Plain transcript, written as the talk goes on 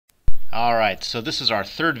Alright, so this is our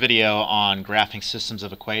third video on graphing systems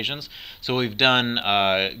of equations. So we've done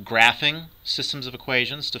graphing systems of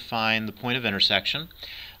equations to find the point of intersection,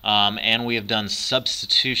 and we have done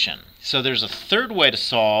substitution. So there's a third way to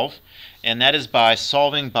solve, and that is by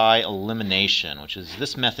solving by elimination, which is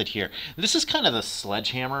this method here. This is kind of the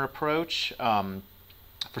sledgehammer approach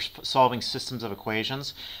for solving systems of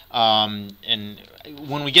equations, and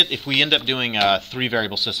if we end up doing three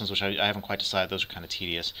variable systems, which I haven't quite decided, those are kind of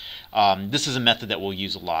tedious. This is a method that we'll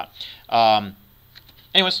use a lot.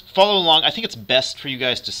 Anyways, follow along. I think it's best for you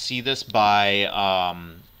guys to see this by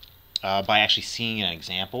actually seeing an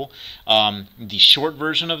example. The short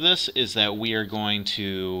version of this is that we're going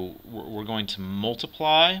to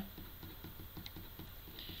multiply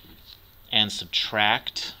and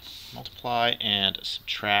subtract. Multiply and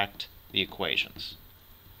subtract the equations.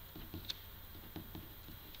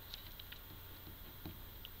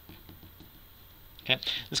 Okay,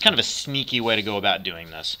 this is kind of a sneaky way to go about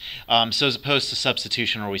doing this. So as opposed to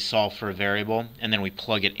substitution, where we solve for a variable and then we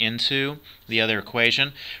plug it into the other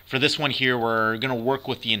equation, for this one here we're going to work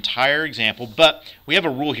with the entire example, but we have a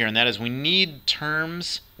rule here, and that is we need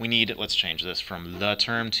terms. Let's change this from the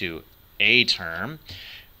term to a term.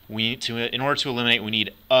 In order to eliminate, we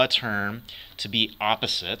need a term to be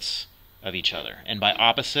opposites of each other. And by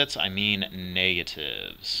opposites, I mean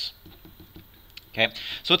negatives. Okay,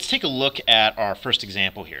 so let's take a look at our first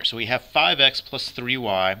example here. So we have 5x plus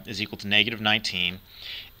 3y is equal to negative 19.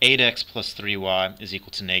 8x plus 3y is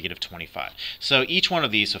equal to negative 25. So each one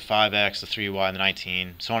of these, so 5x, the 3y, and the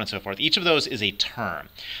 19, so on and so forth, each of those is a term.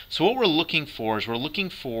 So what we're looking for is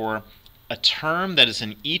a term that is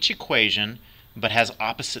in each equation but has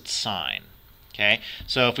opposite sign. Okay,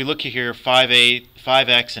 so if we look here, 5x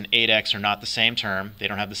and 8x are not the same term. They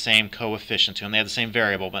don't have the same coefficient to them. They have the same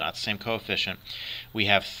variable, but not the same coefficient. We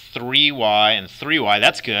have 3y and 3y.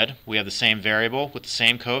 That's good. We have the same variable with the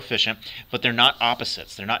same coefficient, but they're not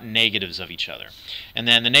opposites. They're not negatives of each other. And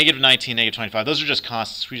then the negative 19, negative 25, those are just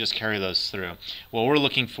constants. We just carry those through. What we're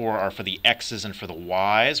looking for are for the x's and for the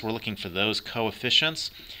y's. We're looking for those coefficients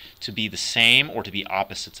to be the same or to be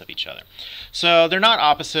opposites of each other. So they're not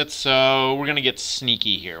opposites, so we're going to get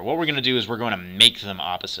sneaky here. What we're going to do is we're going to make them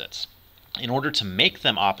opposites. In order to make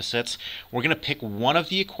them opposites, we're going to pick one of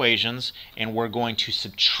the equations and we're going to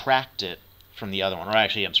subtract it from the other one. Or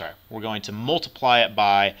actually, I'm sorry, we're going to multiply it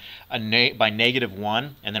by negative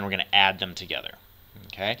 1, and then we're going to add them together.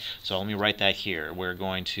 Okay, so let me write that here. We're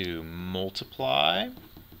going to multiply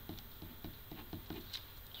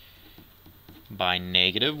by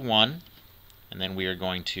negative 1, and then we are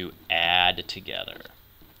going to add together.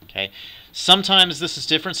 Okay. Sometimes this is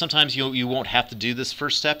different. Sometimes you won't have to do this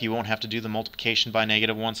first step. You won't have to do the multiplication by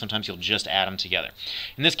negative 1. Sometimes you'll just add them together.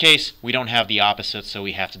 In this case, we don't have the opposite, so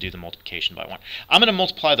we have to do the multiplication by 1. I'm going to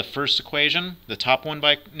multiply the first equation, the top one,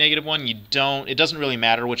 by negative 1. It doesn't really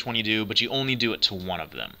matter which one you do, but you only do it to one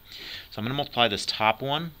of them. So I'm going to multiply this top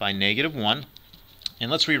one by negative 1, and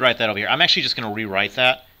let's rewrite that over here. I'm actually just going to rewrite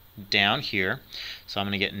that down here. So I'm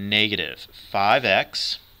going to get negative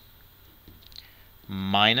 5x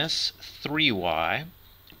minus 3y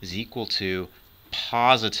is equal to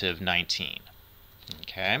positive 19.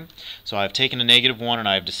 Okay, so I've taken a negative 1 and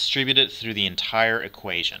I've distributed it through the entire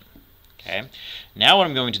equation. Okay, now what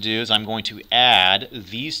I'm going to do is I'm going to add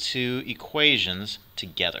these two equations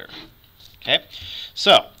together. Okay,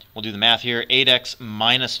 so we'll do the math here. 8x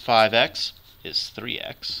minus 5x is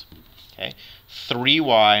 3x. Okay,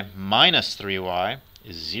 3y minus 3y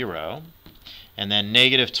is 0. And then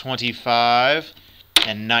negative 25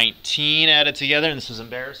 and 19 added together, and this is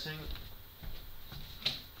embarrassing.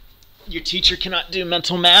 Your teacher cannot do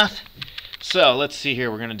mental math. So let's see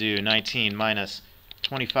here. We're going to do 19 minus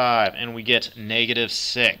 25, and we get negative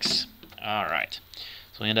 6. All right.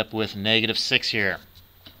 So we end up with negative 6 here.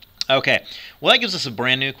 Okay. Well, that gives us a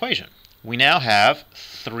brand new equation. We now have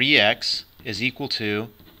 3x is equal to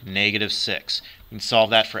negative 6. We can solve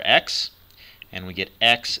that for x, and we get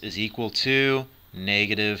x is equal to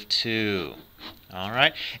negative 2. All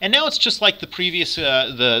right, and now it's just like the previous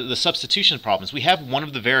the substitution problems. We have one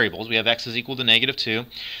of the variables. We have x is equal to negative 2,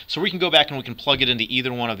 so we can go back and we can plug it into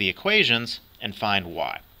either one of the equations and find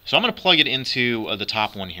y. So I'm going to plug it into the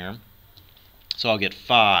top one here. So I'll get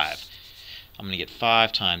 5. I'm going to get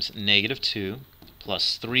 5 times negative 2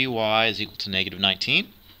 plus 3y is equal to negative 19.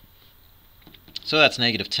 So that's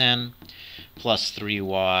negative 10 plus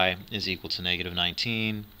 3y is equal to negative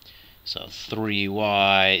 19. So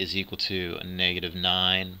 3y is equal to negative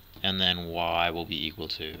 9, and then y will be equal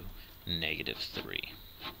to negative 3.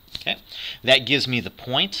 Okay, that gives me the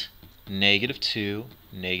point -2,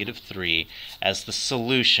 -3 as the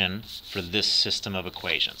solution for this system of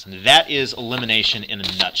equations. And that is elimination in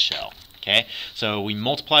a nutshell. Okay, so we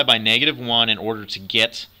multiply by -1 in order to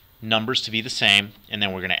get numbers to be the same, and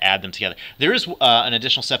then we're going to add them together. There is an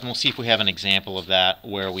additional step, and we'll see if we have an example of that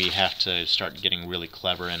where we have to start getting really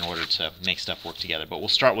clever in order to make stuff work together. But we'll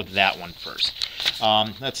start with that one first.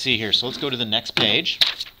 Let's see here. So let's go to the next page.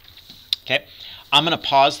 Okay. I'm going to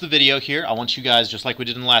pause the video here. I want you guys, just like we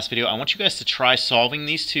did in the last video, I want you guys to try solving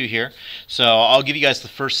these two here. So I'll give you guys the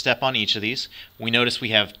first step on each of these. We notice we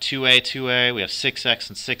have 2a, 2a, we have 6x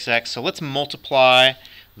and 6x. So let's multiply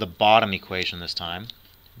the bottom equation this time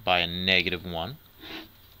by a -1.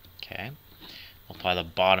 Okay. Multiply the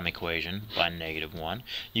bottom equation by -1.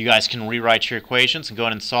 You guys can rewrite your equations and go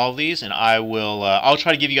ahead and solve these, and I'll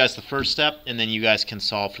try to give you guys the first step, and then you guys can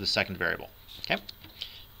solve for the second variable. Okay.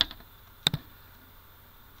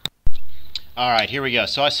 Alright, here we go.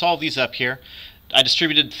 So I solved these up here. I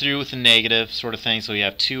distributed through with a negative sort of thing, so we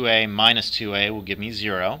have 2a minus 2a will give me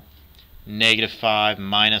 0. -5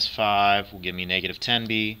 minus 5 will give me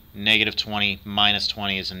 -10b. -20 minus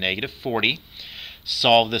 20 is a -40.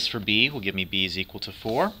 Solve this for b will give me b is equal to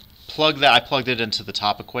 4. I plugged it into the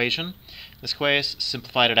top equation. This way,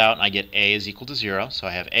 simplified it out, and I get a is equal to 0. So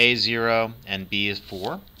I have a 0 and b is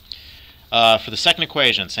 4. For the second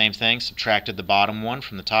equation, same thing, subtracted the bottom one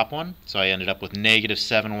from the top one, so I ended up with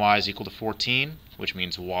 -7y is equal to 14, which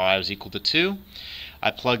means y is equal to 2. I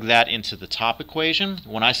plugged that into the top equation.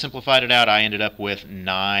 When I simplified it out, I ended up with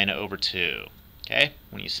 9/2, okay,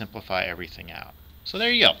 when you simplify everything out. So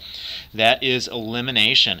there you go. That is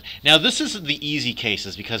elimination. Now this is the easy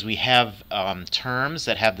cases because we have terms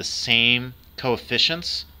that have the same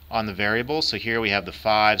coefficients on the variables. So here we have the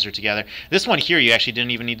 5s are together. This one here you actually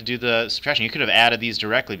didn't even need to do the subtraction. You could have added these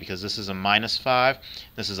directly because this is a -5,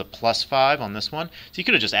 this is a +5 on this one. So you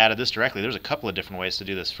could have just added this directly. There's a couple of different ways to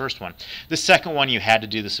do this first one. The second one you had to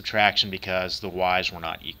do the subtraction because the y's were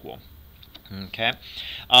not equal. Okay.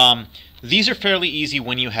 These are fairly easy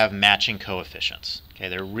when you have matching coefficients. Okay,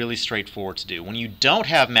 they're really straightforward to do. When you don't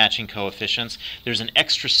have matching coefficients, there's an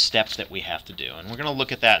extra step that we have to do, and we're going to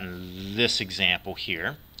look at that in this example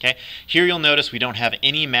here. Okay, here you'll notice we don't have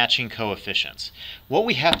any matching coefficients. What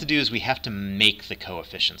we have to do is we have to make the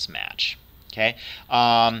coefficients match. Okay,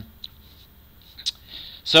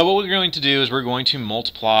 so what we're going to do is we're going to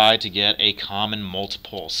multiply to get a common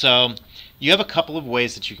multiple. So you have a couple of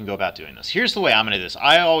ways that you can go about doing this. Here's the way I'm going to do this.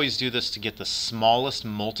 I always do this to get the smallest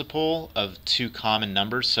multiple of two common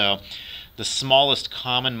numbers. So the smallest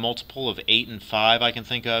common multiple of 8 and 5 I can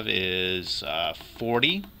think of is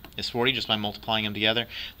 40. Is 40 just by multiplying them together.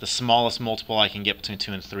 The smallest multiple I can get between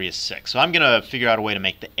 2 and 3 is 6. So I'm going to figure out a way to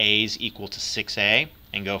make the a's equal to 6a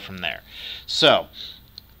and go from there. So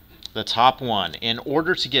the top one, in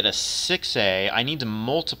order to get a 6a, I need to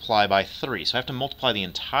multiply by 3. So I have to multiply the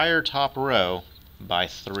entire top row by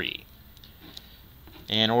 3.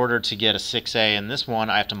 In order to get a 6a in this one,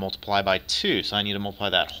 I have to multiply by 2. So I need to multiply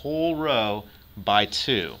that whole row by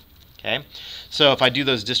 2. Okay? So if I do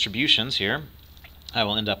those distributions here, I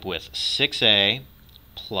will end up with 6a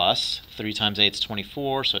plus 3 times 8 is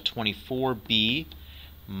 24, so 24b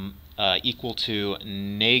equal to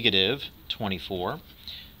 -24.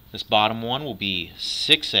 This bottom one will be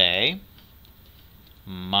 6a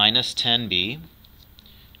minus 10b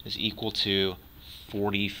is equal to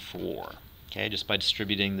 44. Okay, just by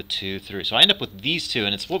distributing the 2 through. So I end up with these two,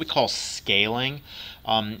 and it's what we call scaling.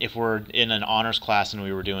 If we're in an honors class and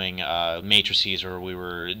we were doing matrices or we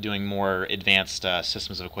were doing more advanced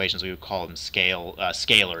systems of equations, we would call them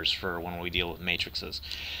scalars for when we deal with matrices.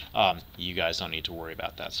 You guys don't need to worry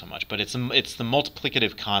about that so much. But it's the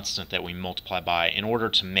multiplicative constant that we multiply by in order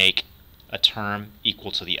to make a term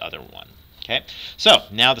equal to the other one. Okay, so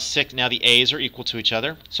now the a's are equal to each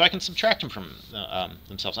other, so I can subtract them from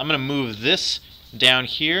themselves. I'm going to move this down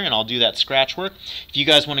here, and I'll do that scratch work. If you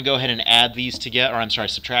guys want to go ahead and add these together, or I'm sorry,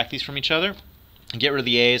 subtract these from each other, and get rid of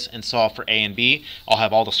the a's and solve for a and b, I'll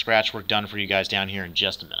have all the scratch work done for you guys down here in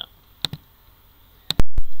just a minute.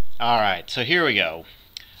 Alright, so here we go.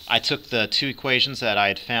 I took the two equations that I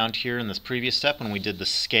had found here in this previous step when we did the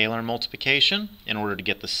scalar multiplication in order to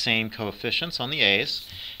get the same coefficients on the a's.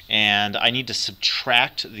 And I need to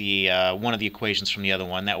subtract the one of the equations from the other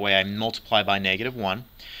one. That way I multiply by -1.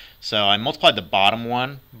 So I multiplied the bottom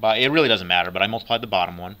one by, it really doesn't matter, but I multiplied the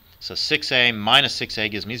bottom one. So 6a minus 6a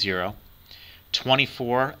gives me 0.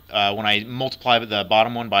 24, when I multiply the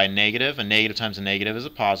bottom one by a negative times a negative is a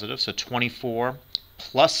positive. So 24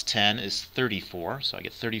 plus 10 is 34, so I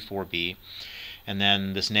get 34b. And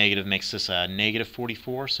then this negative makes this a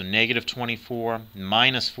 -44, so -24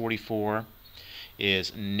 minus 44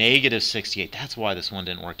 is negative 68. That's why this one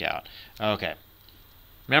didn't work out. Okay.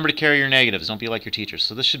 Remember to carry your negatives. Don't be like your teachers.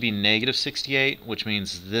 So this should be negative 68, which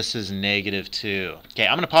means this is negative 2. Okay,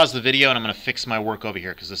 I'm going to pause the video and I'm going to fix my work over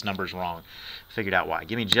here because this number is wrong. Figured out why.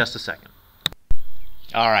 Give me just a second.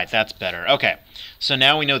 All right, that's better. Okay, so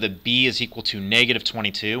now we know that b is equal to negative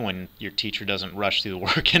 22 when your teacher doesn't rush through the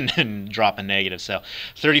work and drop a negative. So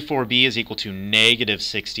 34b is equal to negative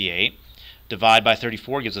 68. Divide by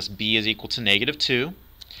 34 gives us b is equal to negative 2.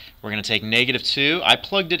 We're going to take negative 2. I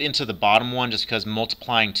plugged it into the bottom one just because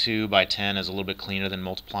multiplying 2 by 10 is a little bit cleaner than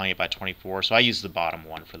multiplying it by 24. So I use the bottom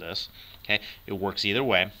one for this. Okay, it works either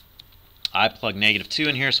way. I plug negative 2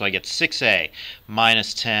 in here, so I get 6a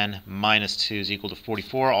minus 10 minus 2 is equal to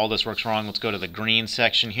 44. All this works wrong. Let's go to the green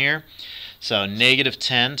section here. So negative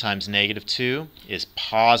 10 times negative 2 is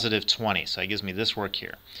positive 20. So it gives me this work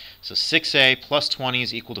here. So 6a plus 20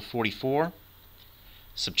 is equal to 44.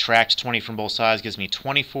 Subtract 20 from both sides gives me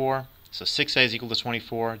 24. So 6a is equal to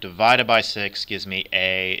 24. Divided by 6 gives me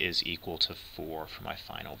a is equal to 4 for my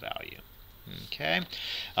final value. Okay.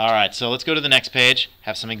 All right, so let's go to the next page.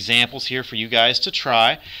 Have some examples here for you guys to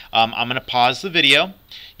try. I'm going to pause the video.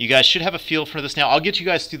 You guys should have a feel for this now. I'll get you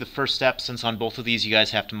guys through the first step since on both of these you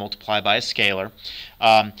guys have to multiply by a scalar.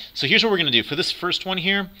 So here's what we're going to do. For this first one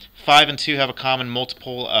here, 5 and 2 have a common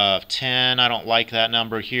multiple of 10. I don't like that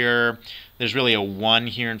number here. There's really a 1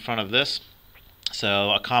 here in front of this.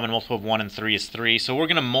 So a common multiple of 1 and 3 is 3. So we're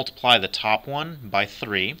going to multiply the top one by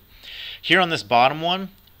 3. Here on this bottom one,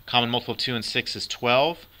 common multiple of 2 and 6 is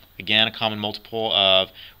 12. Again, a common multiple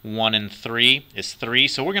of 1 and 3 is 3.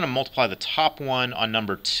 So we're going to multiply the top one on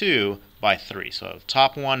number 2 by 3. So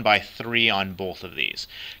top one by 3 on both of these.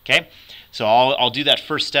 Okay, so I'll do that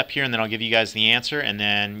first step here, and then I'll give you guys the answer, and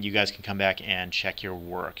then you guys can come back and check your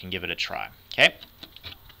work and give it a try. Okay.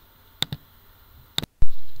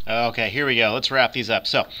 Okay, here we go. Let's wrap these up.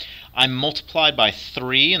 So I multiplied by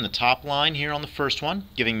 3 in the top line here on the first one,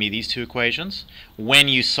 giving me these two equations. When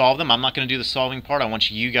you solve them, I'm not going to do the solving part. I want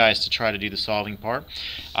you guys to try to do the solving part.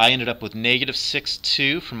 I ended up with negative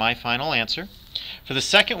 6,2 for my final answer. For the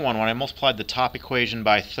second one, when I multiplied the top equation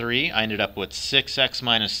by 3, I ended up with 6x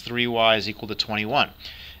minus 3y is equal to 21.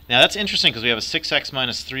 Now that's interesting because we have a 6x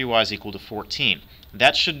minus 3y is equal to 14.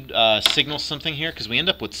 That should signal something here because we end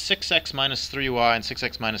up with 6x minus 3y and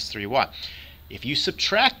 6x minus 3y. If you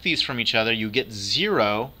subtract these from each other, you get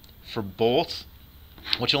 0 for both.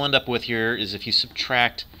 What you'll end up with here is if you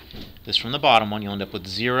subtract this from the bottom one, you'll end up with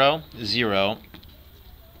 0, 0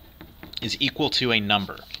 is equal to a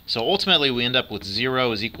number. So ultimately we end up with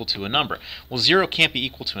 0 is equal to a number. Well, 0 can't be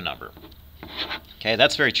equal to a number. Okay,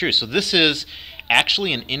 that's very true. So this is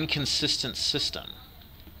actually an inconsistent system,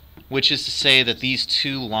 which is to say that these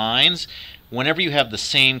two lines, whenever you have the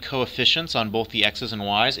same coefficients on both the x's and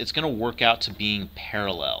y's, it's going to work out to being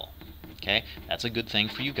parallel. Okay, that's a good thing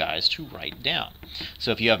for you guys to write down.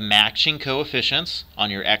 So if you have matching coefficients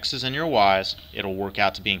on your x's and your y's, it'll work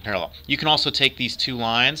out to being parallel. You can also take these two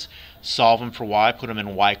lines, solve them for y, put them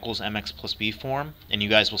in y equals mx plus b form, and you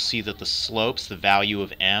guys will see that the slopes, the value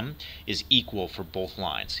of m, is equal for both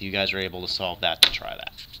lines. So you guys are able to solve that to try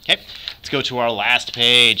that. Okay, let's go to our last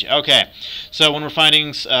page. Okay, so when we're finding,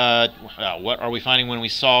 what are we finding when we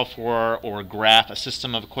solve for or graph a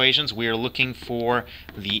system of equations? We are looking for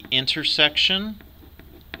the intersection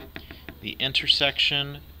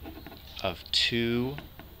of two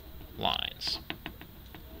lines.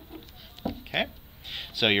 Okay,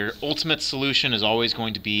 so your ultimate solution is always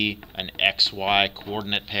going to be an xy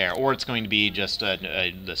coordinate pair, or it's going to be just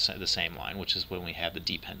the same line, which is when we have the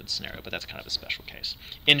dependent scenario, but that's kind of a special case.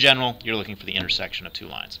 In general, you're looking for the intersection of two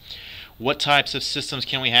lines. What types of systems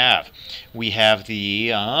can we have? We have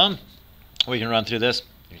the, we can run through this,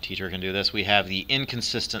 your teacher can do this. We have the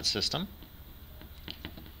inconsistent system.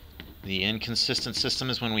 The inconsistent system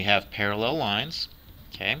is when we have parallel lines.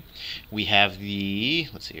 Okay, we have the,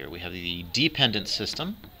 let's see here, we have the dependent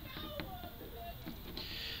system.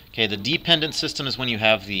 Okay, the dependent system is when you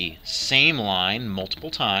have the same line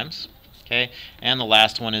multiple times. Okay, and the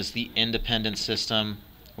last one is the independent system,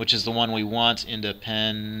 which is the one we want,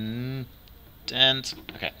 independent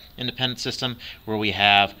system, where we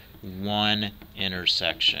have one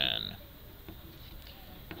intersection.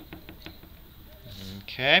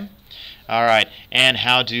 Okay. All right, and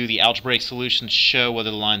how do the algebraic solutions show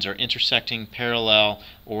whether the lines are intersecting, parallel,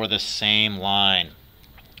 or the same line?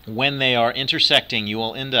 When they are intersecting, you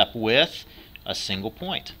will end up with a single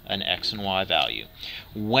point, an x and y value.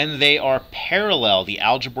 When they are parallel, the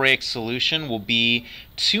algebraic solution will be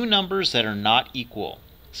two numbers that are not equal.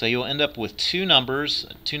 So you'll end up with two numbers,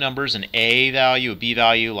 an A value, a B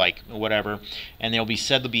value, like whatever, and they'll be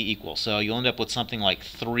said to be equal. So you'll end up with something like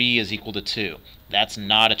 3 is equal to 2. That's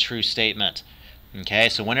not a true statement. Okay,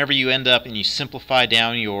 so whenever you end up and you simplify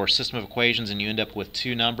down your system of equations and you end up with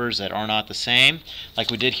two numbers that are not the same, like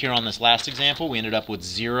we did here on this last example, we ended up with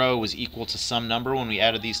 0 was equal to some number when we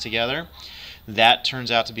added these together. That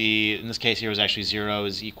turns out to be, in this case here, was actually 0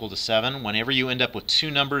 is equal to 7. Whenever you end up with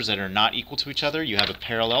two numbers that are not equal to each other, you have a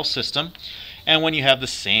parallel system. And when you have the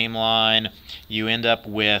same line, you end up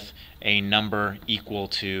with a number equal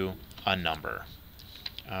to a number.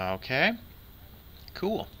 Okay?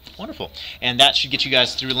 Cool. Wonderful. And that should get you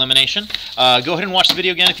guys through elimination. Go ahead and watch the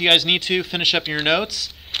video again if you guys need to. Finish up your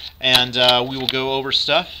notes. And we will go over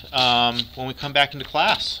stuff when we come back into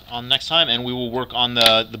class on next time, and we will work on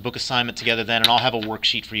the book assignment together then, and I'll have a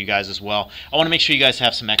worksheet for you guys as well. I want to make sure you guys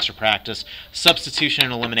have some extra practice. Substitution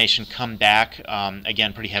and elimination come back,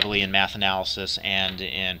 again, pretty heavily in math analysis and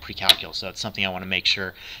in pre-calculus, so it's something I want to make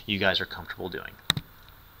sure you guys are comfortable doing.